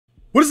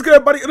What is good,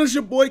 everybody? It is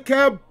your boy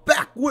Cab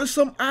back with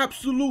some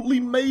absolutely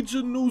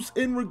major news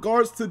in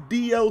regards to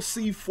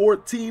DLC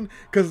 14,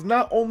 because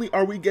not only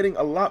are we getting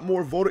a lot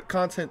more voted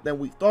content than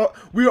we thought,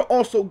 we are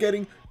also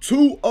getting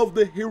 2 of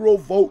the hero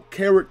vote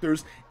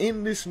characters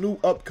in this new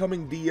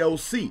upcoming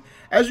DLC.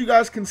 As you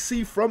guys can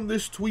see from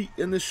this tweet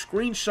and this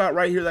screenshot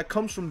right here that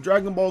comes from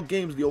Dragon Ball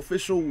Games, the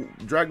official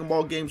Dragon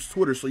Ball Games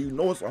Twitter, so you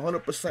know it's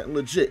 100%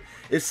 legit.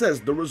 It says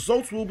the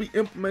results will be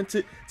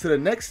implemented to the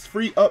next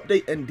free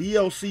update and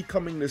DLC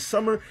coming this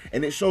summer,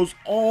 and it shows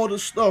all the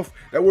stuff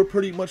that we're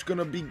pretty much going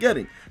to be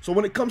getting. So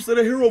when it comes to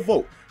the hero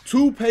vote,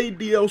 2 paid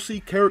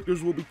DLC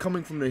characters will be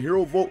coming from the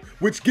hero vote,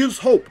 which gives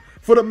hope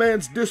for the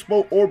man's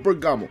Dispo or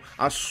Bergamo.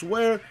 I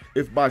swear,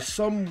 if by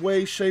some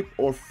way, shape,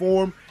 or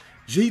form,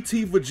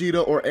 GT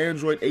Vegeta or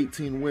Android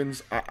 18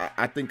 wins,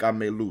 I think I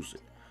may lose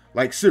it.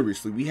 Like,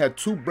 seriously, we had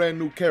 2 brand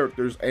new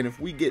characters, and if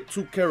we get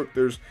 2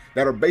 characters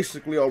that are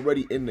basically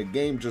already in the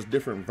game, just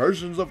different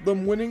versions of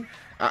them winning,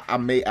 I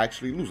may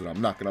actually lose it.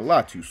 I'm not going to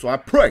lie to you. So I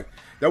pray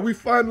that we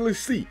finally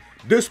see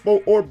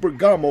Dispo or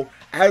Bergamo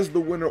as the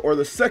winner or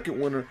the second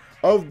winner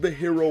of the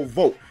hero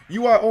vote.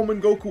 UI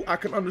Omen Goku, I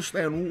can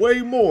understand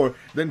way more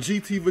than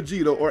GT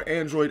Vegeta or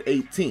Android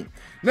 18.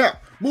 Now,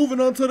 moving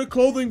on to the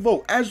clothing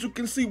vote. As you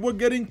can see, we're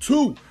getting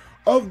 2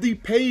 of the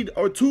paid,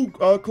 or 2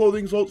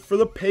 clothing votes for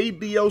the paid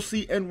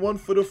DLC and 1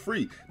 for the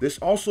free. This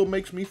also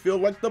makes me feel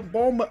like the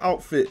Bulma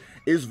outfit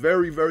is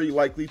very, very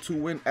likely to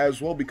win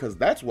as well, because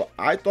that's what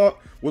I thought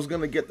was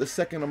going to get the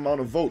second amount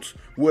of votes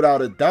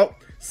without a doubt.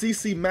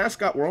 CC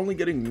mascot, we're only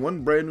getting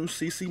 1 brand new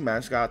CC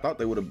mascot. I thought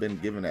they would have been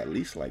given at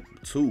least like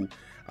 2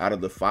 out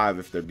of the 5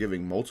 if they're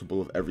giving multiple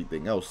of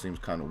everything else. Seems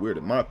kind of weird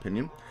in my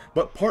opinion.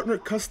 But partner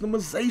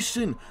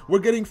customization, we're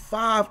getting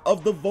 5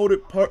 of the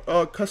voted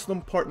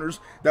custom partners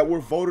that were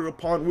voted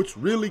upon, which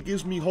really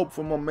gives me hope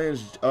for my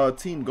man's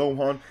Team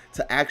Gohan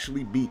to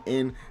actually be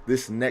in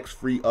this next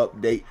free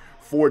update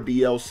for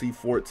DLC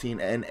 14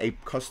 and a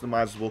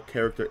customizable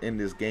character in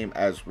this game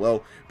as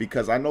well,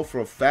 because I know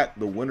for a fact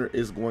the winner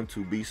is going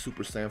to be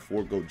Super Saiyan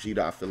 4 Gogeta.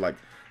 I feel like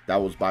that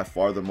was by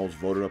far the most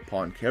voted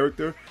upon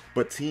character,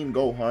 but Team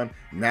Gohan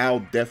now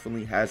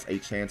definitely has a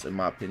chance, in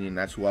my opinion.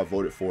 That's who I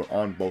voted for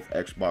on both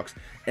Xbox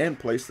and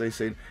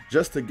PlayStation,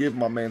 just to give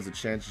my mans a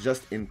chance,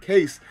 just in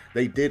case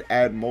they did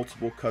add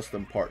multiple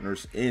custom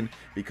partners in,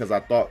 because I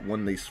thought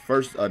when they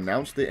first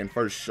announced it and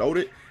first showed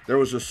it, there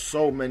was just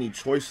so many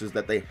choices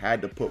that they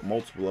had to put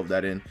multiple of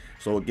that in.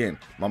 So again,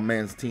 my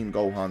man's Team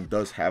Gohan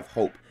does have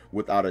hope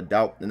without a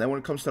doubt. And then when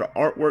it comes to the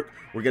artwork,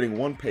 we're getting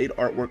 1 paid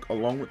artwork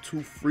along with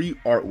 2 free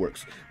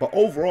artworks. But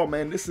overall,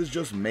 man, this is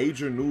just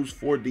major news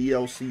for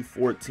DLC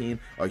 14,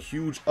 a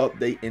huge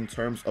update in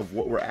terms of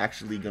what we're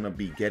actually going to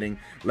be getting.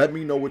 Let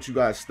me know what you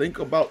guys think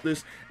about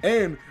this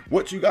and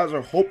what you guys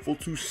are hopeful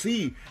to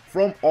see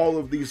from all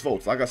of these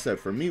votes. Like I said,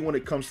 for me, when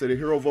it comes to the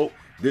hero vote,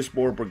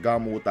 Dispo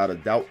Bergamo without a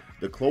doubt.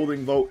 The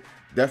clothing vote,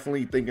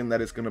 definitely thinking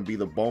that it's going to be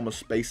the Bulma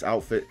space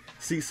outfit.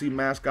 CC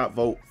mascot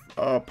vote,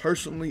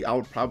 personally, I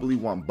would probably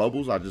want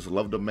Bubbles. I just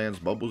love the man's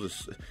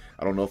Bubbles.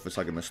 I don't know if it's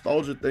like a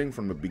nostalgia thing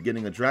from the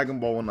beginning of Dragon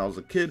Ball when I was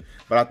a kid,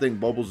 but I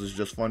think Bubbles is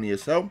just funny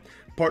as hell.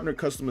 Partner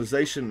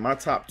customization, my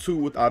top 2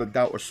 without a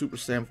doubt are Super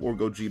Saiyan 4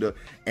 Gogeta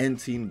and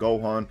Team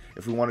Gohan.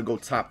 If we want to go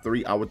top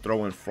 3, I would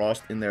throw in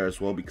Frost in there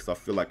as well, because I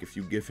feel like if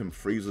you give him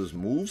Frieza's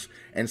moves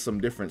and some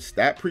different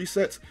stat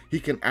presets, he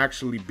can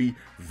actually be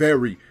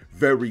very,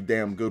 very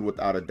damn good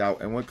without a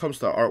doubt. And when it comes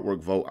to artwork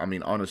vote, I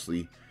mean,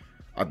 honestly,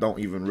 I don't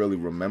even really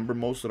remember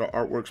most of the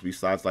artworks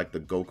besides like the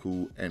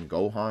Goku and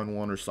Gohan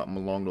one or something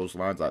along those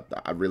lines.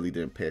 I really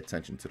didn't pay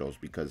attention to those,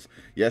 because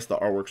yes, the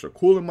artworks are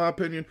cool in my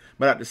opinion,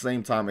 but at the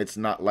same time, it's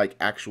not like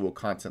actual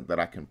content that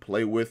I can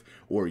play with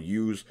or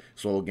use.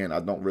 So again, I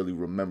don't really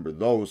remember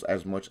those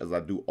as much as I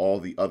do all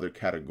the other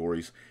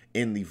categories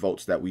in the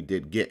votes that we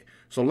did get.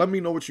 So let me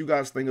know what you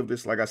guys think of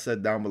this, like I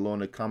said, down below in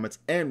the comments,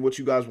 and what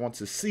you guys want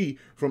to see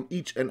from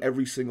each and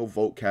every single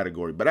vote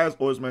category. But as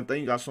always, man,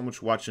 thank you guys so much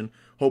for watching.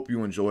 Hope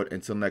you enjoyed.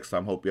 Until next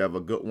time, hope you have a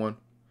good one.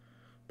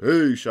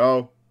 Peace,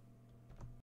 y'all.